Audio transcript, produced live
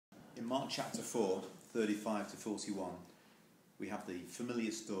Mark chapter 4, 35 to 41, we have the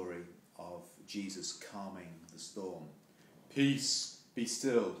familiar story of Jesus calming the storm. Peace, be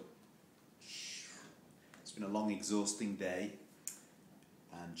still. It's been a long, exhausting day,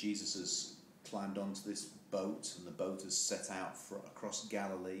 and Jesus has climbed onto this boat, and the boat has set out across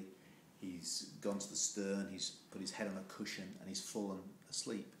Galilee. He's gone to the stern, he's put his head on a cushion, and he's fallen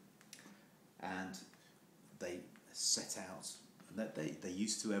asleep. And they set out, and they're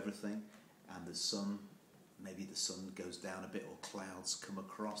used to everything, and the sun goes down a bit, or clouds come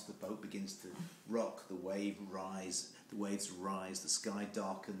across, the boat begins to rock, the waves rise, the sky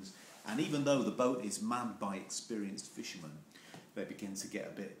darkens, and even though the boat is manned by experienced fishermen, they begin to get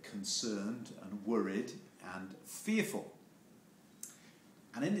a bit concerned and worried and fearful.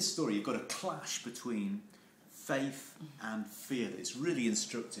 And in this story, you've got a clash between faith and fear that's really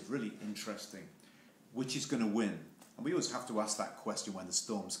instructive, really interesting. Which is going to win? And we always have to ask that question when the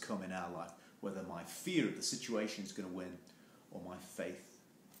storms come in our life, whether my fear of the situation is going to win or my faith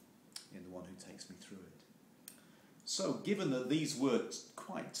in the one who takes me through it. So, given that these were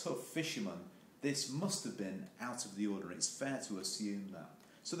quite tough fishermen, this must have been out of the ordinary. It's fair to assume that.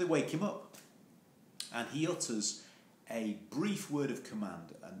 So they wake him up, and he utters a brief word of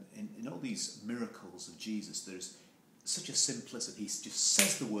command. And in all these miracles of Jesus, there's such a simplicity. He just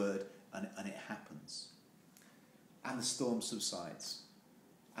says the word, and it happens. And the storm subsides.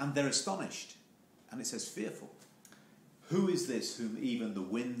 And they're astonished. And it says, fearful. Who is this whom even the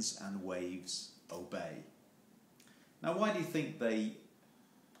winds and waves obey? Now, why do you think they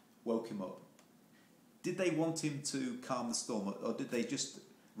woke him up? Did they want him to calm the storm, or did they just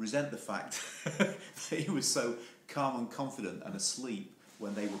resent the fact that he was so calm and confident and asleep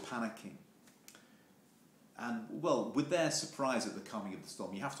when they were panicking? And, well, with their surprise at the calming of the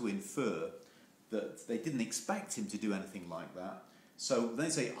storm, you have to infer that they didn't expect him to do anything like that. So they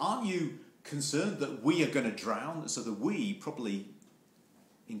say, aren't you concerned that we are going to drown? So the we probably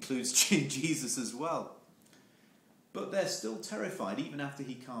includes Jesus as well. But they're still terrified even after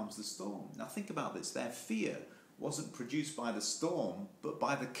he calms the storm. Now think about this. Their fear wasn't produced by the storm, but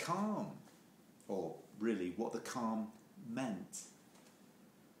by the calm. Or really what the calm meant.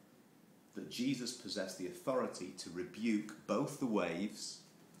 That Jesus possessed the authority to rebuke both the waves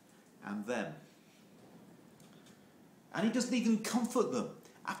and them. And he doesn't even comfort them.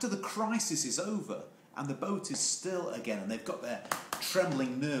 After the crisis is over and the boat is still again, and they've got their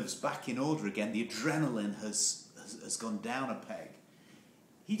trembling nerves back in order again, the adrenaline has gone down a peg.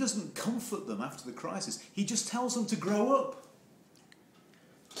 He doesn't comfort them after the crisis. He just tells them to grow up.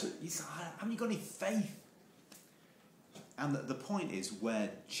 He says, haven't you got any faith? And the point is, where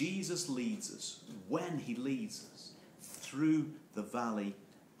Jesus leads us, when he leads us through the valley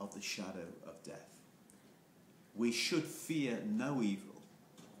of the shadow of death, we should fear no evil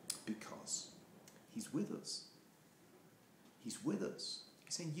because he's with us. He's with us.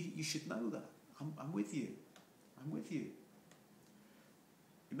 He's saying, you should know that. I'm with you. I'm with you.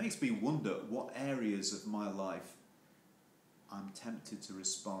 It makes me wonder what areas of my life I'm tempted to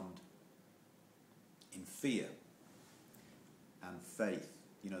respond in fear and faith.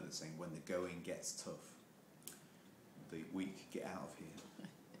 You know the saying, when the going gets tough, the weak get out of here.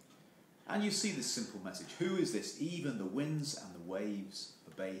 And you see this simple message. Who is this? Even the winds and the waves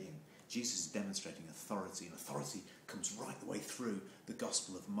obey him. Jesus is demonstrating authority, and authority comes right the way through the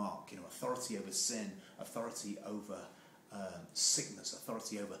Gospel of Mark. You know, authority over sin, authority over sickness,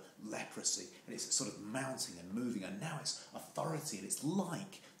 authority over leprosy, and it's sort of mounting and moving, and now it's authority, and it's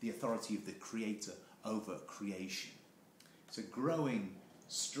like the authority of the Creator over creation. It's a growing,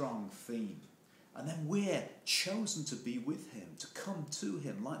 strong theme. And then we're chosen to be with him, to come to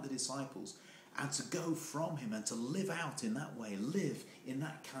him like the disciples, and to go from him and to live out in that way, live in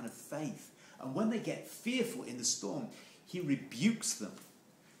that kind of faith. And when they get fearful in the storm, he rebukes them,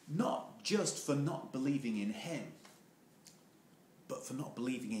 not just for not believing in him, but for not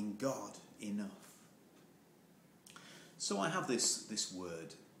believing in God enough. So I have this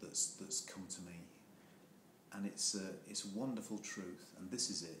word that's come to me, and it's a wonderful truth, and this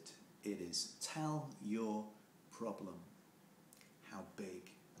is it. It is, tell your problem how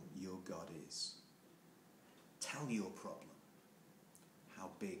big your God is. Tell your problem how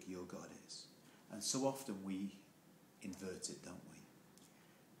big your God is. And so often we invert it, don't we?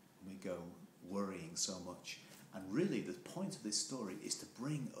 And we go worrying so much. And really the point of this story is to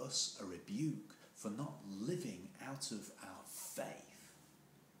bring us a rebuke for not living out of our faith,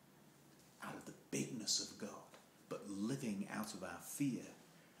 out of the bigness of God, but living out of our fear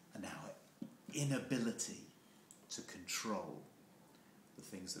and our inability to control the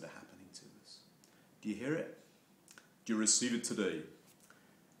things that are happening to us. Do you hear it? Do you receive it today?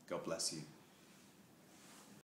 God bless you.